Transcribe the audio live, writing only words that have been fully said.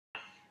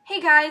Hey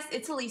guys,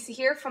 it's Elisa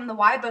here from the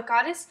Why Book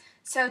Goddess.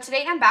 So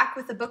today I'm back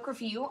with a book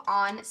review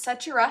on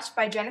Such a Rush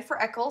by Jennifer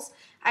Echols.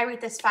 I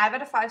rate this 5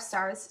 out of 5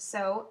 stars,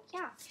 so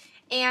yeah.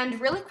 And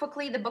really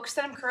quickly, the books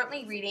that I'm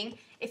currently reading.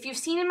 If you've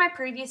seen in my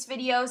previous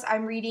videos,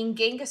 I'm reading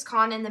Genghis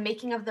Khan and the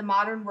Making of the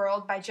Modern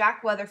World by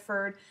Jack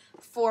Weatherford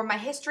for my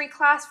history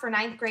class for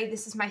 9th grade.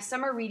 This is my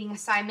summer reading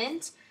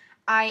assignment.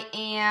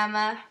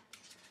 The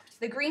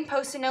green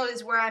post-it note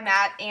is where I'm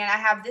at, and I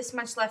have this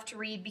much left to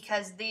read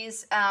because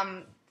these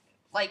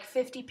like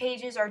 50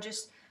 pages are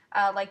just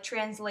like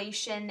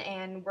translation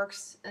and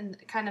works and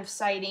kind of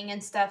citing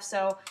and stuff,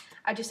 so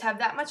I just have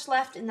that much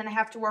left, and then I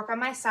have to work on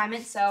my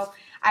assignment, so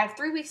I have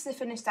 3 weeks to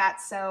finish that,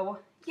 so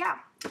yeah.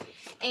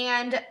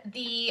 And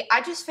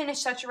I just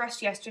finished Such a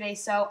Rush yesterday,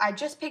 so I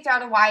just picked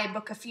out a YA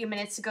book a few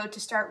minutes ago to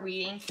start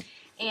reading,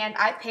 and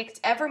I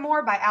picked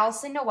Evermore by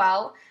Alison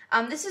Noel.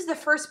 This is the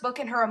first book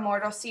in her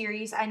Immortal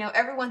series. I know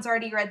everyone's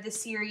already read this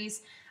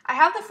series. I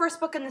have the first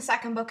book and the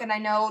second book, and I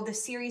know the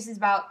series is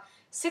about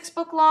 6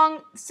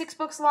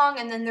 books long,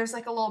 and then there's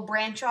like a little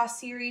branch off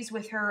series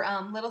with her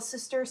little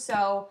sister,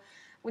 so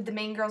with the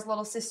main girl's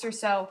little sister,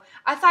 so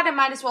I thought I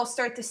might as well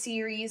start the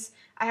series.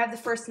 I have the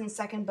first and the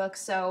second book,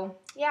 so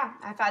yeah,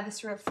 I've had this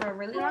for a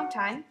really long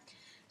time.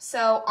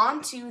 So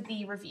on to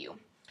the review.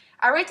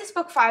 I rate this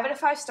book 5 out of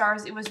 5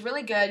 stars. It was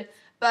really good,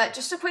 but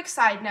just a quick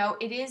side note,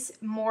 it is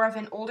more of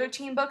an older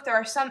teen book. There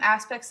are some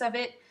aspects of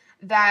it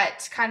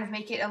that kind of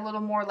make it a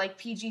little more like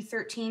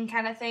PG-13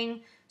 kind of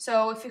thing.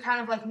 So if you're kind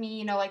of like me,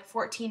 you know, like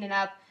 14 and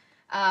up,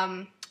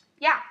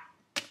 yeah.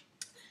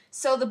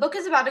 So the book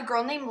is about a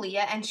girl named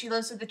Leah, and she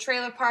lives at the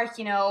trailer park,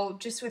 you know,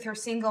 just with her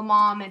single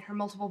mom and her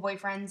multiple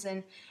boyfriends,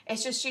 and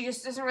she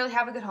just doesn't really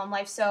have a good home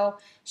life. So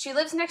she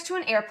lives next to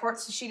an airport,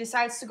 so she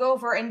decides to go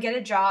over and get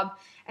a job,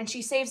 and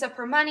she saves up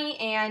her money,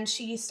 and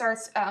she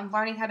starts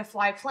learning how to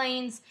fly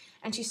planes,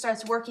 and she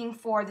starts working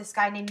for this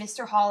guy named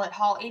Mr. Hall at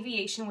Hall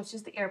Aviation, which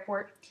is the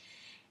airport.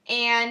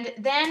 And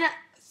then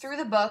through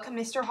the book,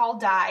 Mr. Hall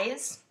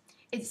dies.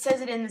 It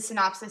says it in the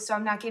synopsis, so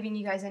I'm not giving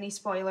you guys any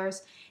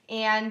spoilers.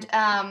 And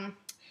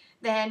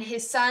then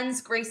his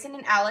sons, Grayson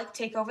and Alec,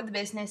 take over the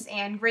business,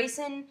 and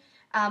Grayson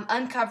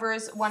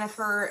uncovers one of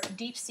her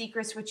deep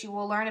secrets, which you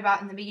will learn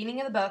about in the beginning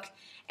of the book,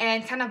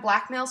 and kind of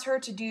blackmails her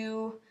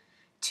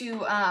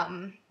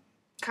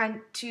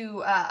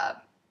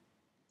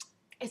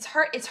it's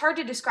hard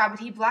to describe, but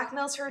he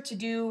blackmails her to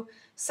do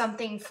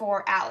something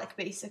for Alec,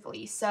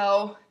 basically.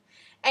 So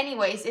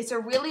anyways, it's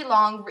really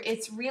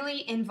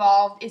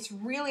involved, it's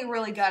really,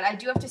 really good, I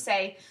do have to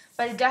say,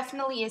 but it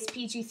definitely is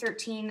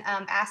PG-13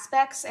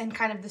 aspects and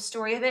kind of the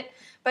story of it,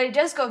 but it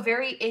does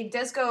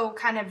go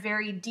kind of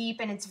very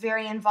deep, and it's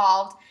very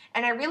involved,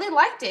 and I really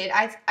liked it.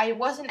 I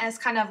wasn't as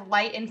kind of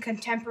light and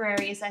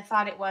contemporary as I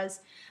thought it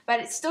was, but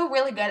it's still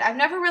really good. I've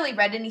never really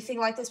read anything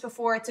like this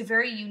before. It's a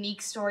very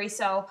unique story,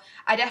 so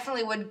I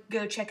definitely would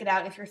go check it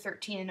out if you're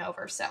 13 and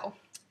over, so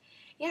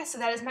yeah, so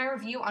that is my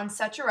review on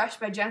Such a Rush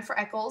by Jennifer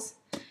Echols.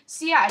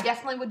 So yeah, I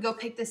definitely would go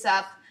pick this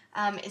up.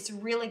 It's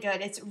really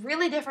good. It's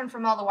really different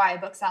from all the YA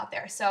books out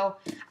there, so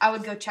I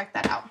would go check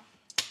that out.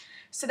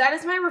 So that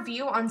is my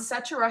review on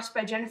Such a Rush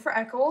by Jennifer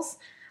Echols.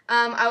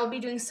 I will be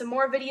doing some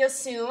more videos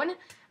soon.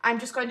 I'm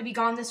just going to be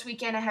gone this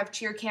weekend. I have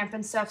cheer camp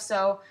and stuff,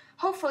 so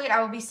hopefully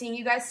I will be seeing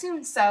you guys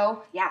soon.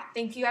 So yeah,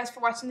 thank you guys for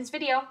watching this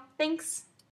video. Thanks!